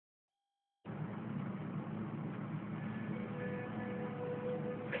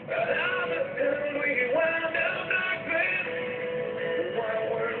all of a sudden we wound up like this. Why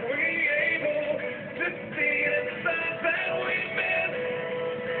weren't we able to see the signs that we missed?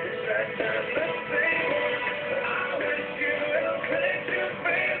 It's that time the table. I wish you well, take your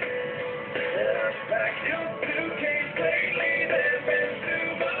fist. And unpack your suitcase lately. There's been too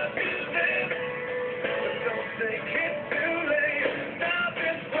much of this. But don't think it's too late. Stop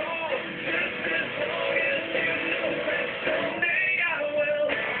this wrong. Just as long as you know that someday I will.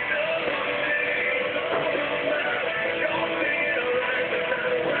 Someday, gonna be alright, but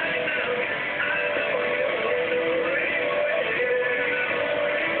not right now. I know you're on the way.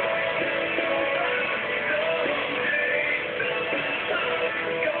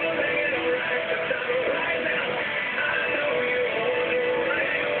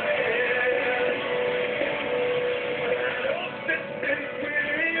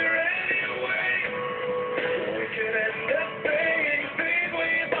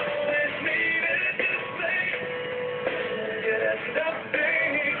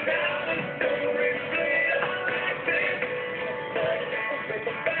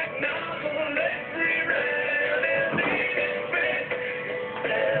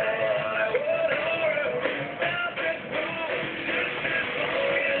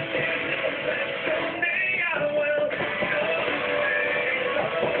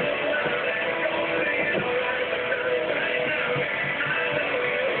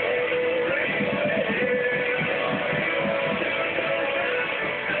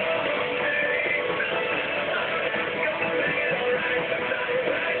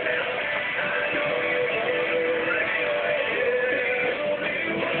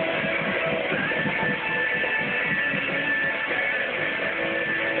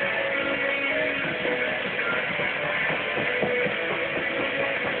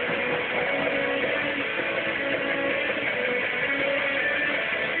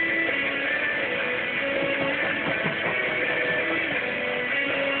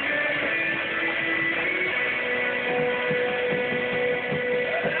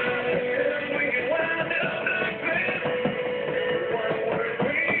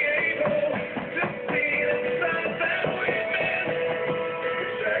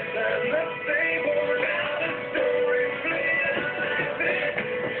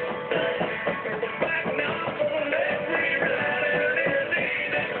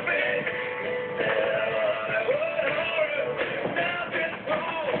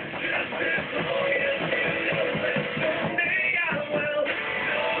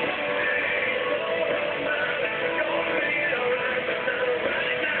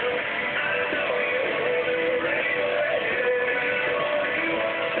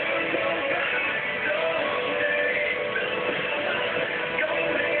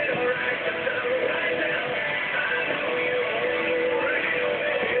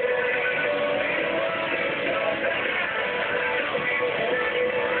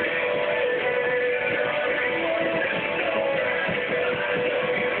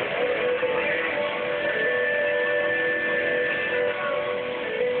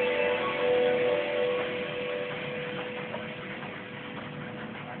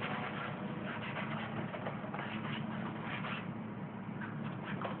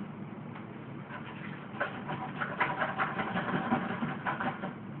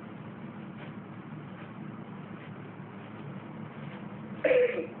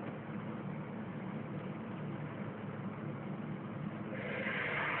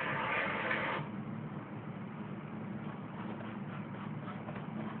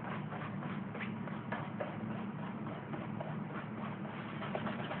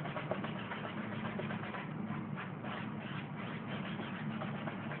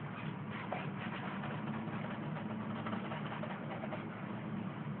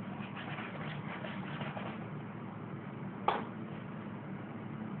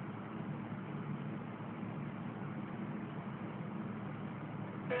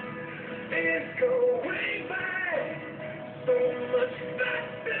 It's going by so much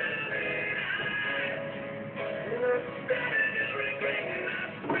faster than I'm starting to regret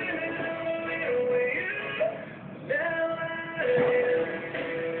not spending it with you. Now I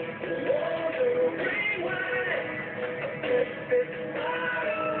want to rewind. This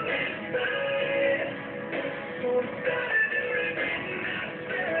bottle inside. So I'm starting to regret not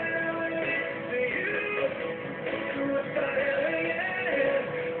spending it with you. So if I ever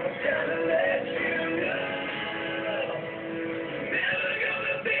get, I'm gonna let you know.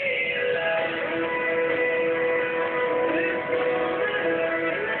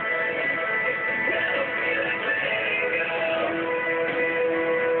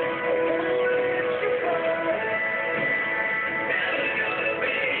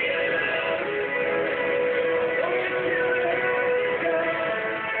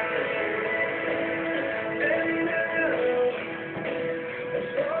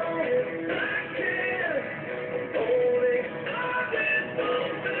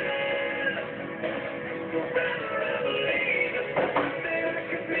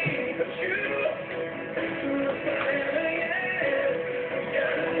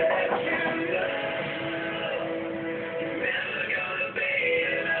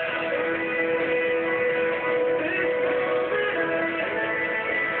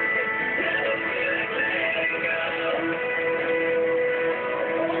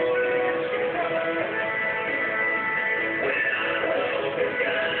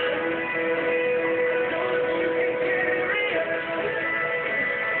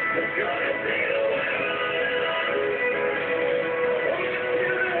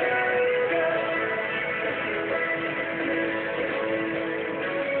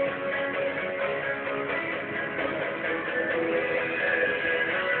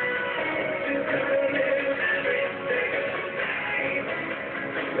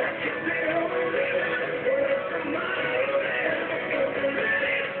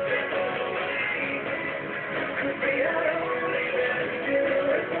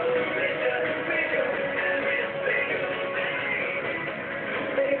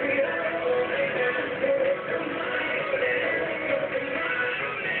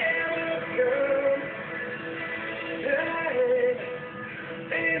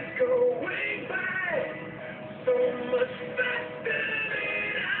 It's going by so much faster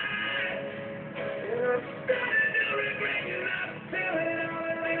than and I'm starting to regret not telling all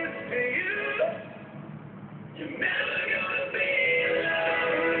of this to you. You're never gonna be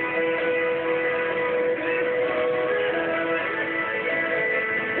alone.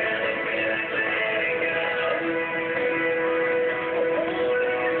 Telling me that letting go.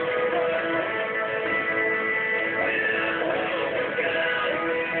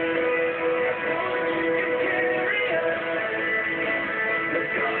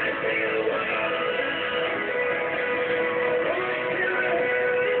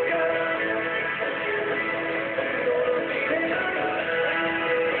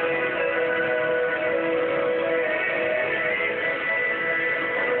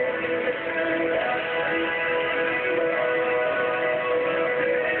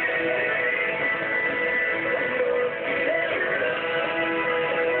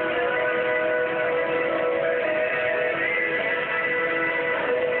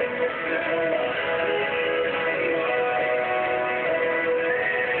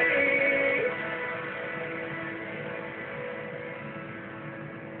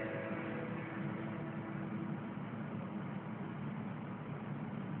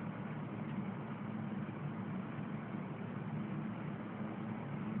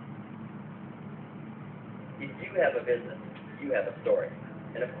 If you have a business, you have a story.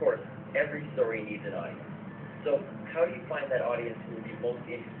 And of course, every story needs an audience. So how do you find that audience who would be most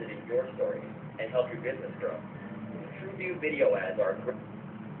interested in your story and help your business grow? TrueView video ads are great.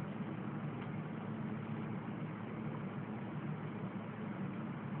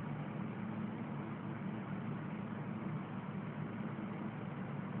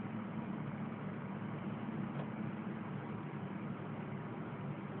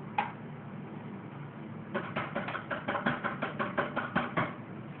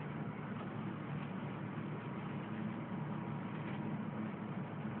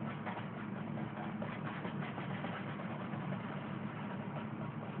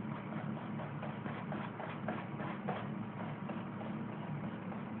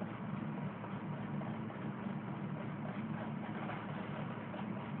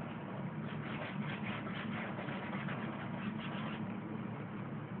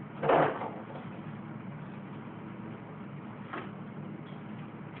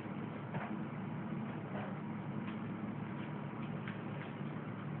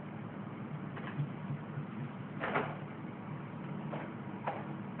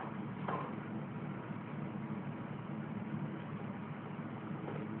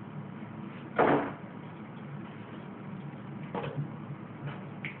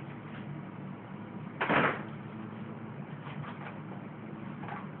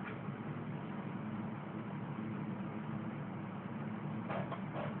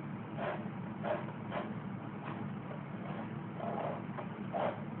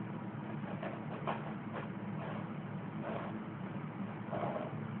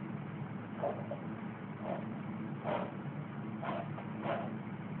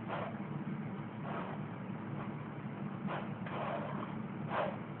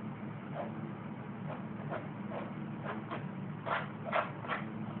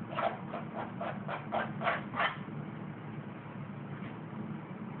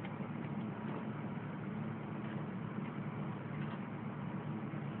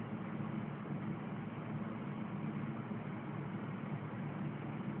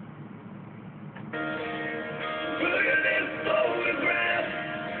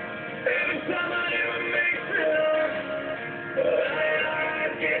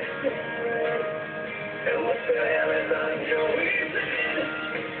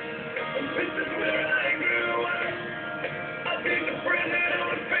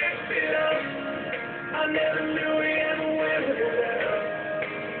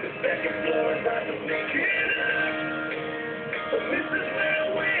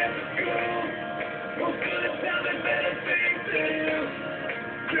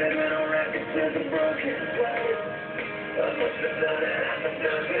 Criminal records is a broken place. I must have done it half a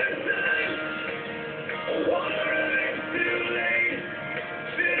dozen times. I wanna run too late.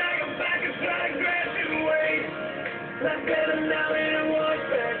 Should I go back and try to graduate? Like better now than I was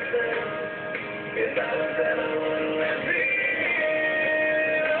back then. If I was ever one left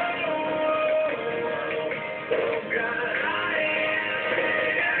here.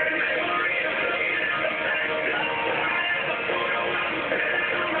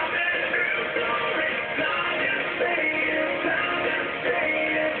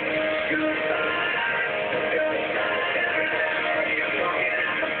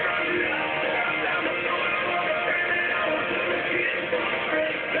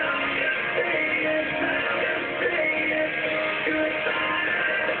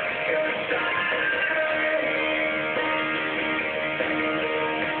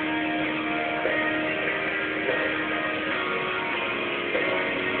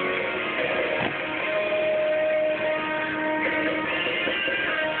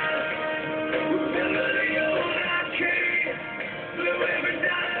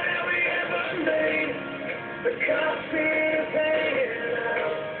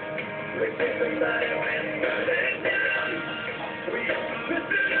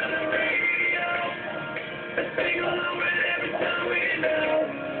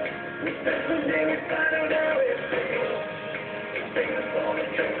 We said someday we'd find out.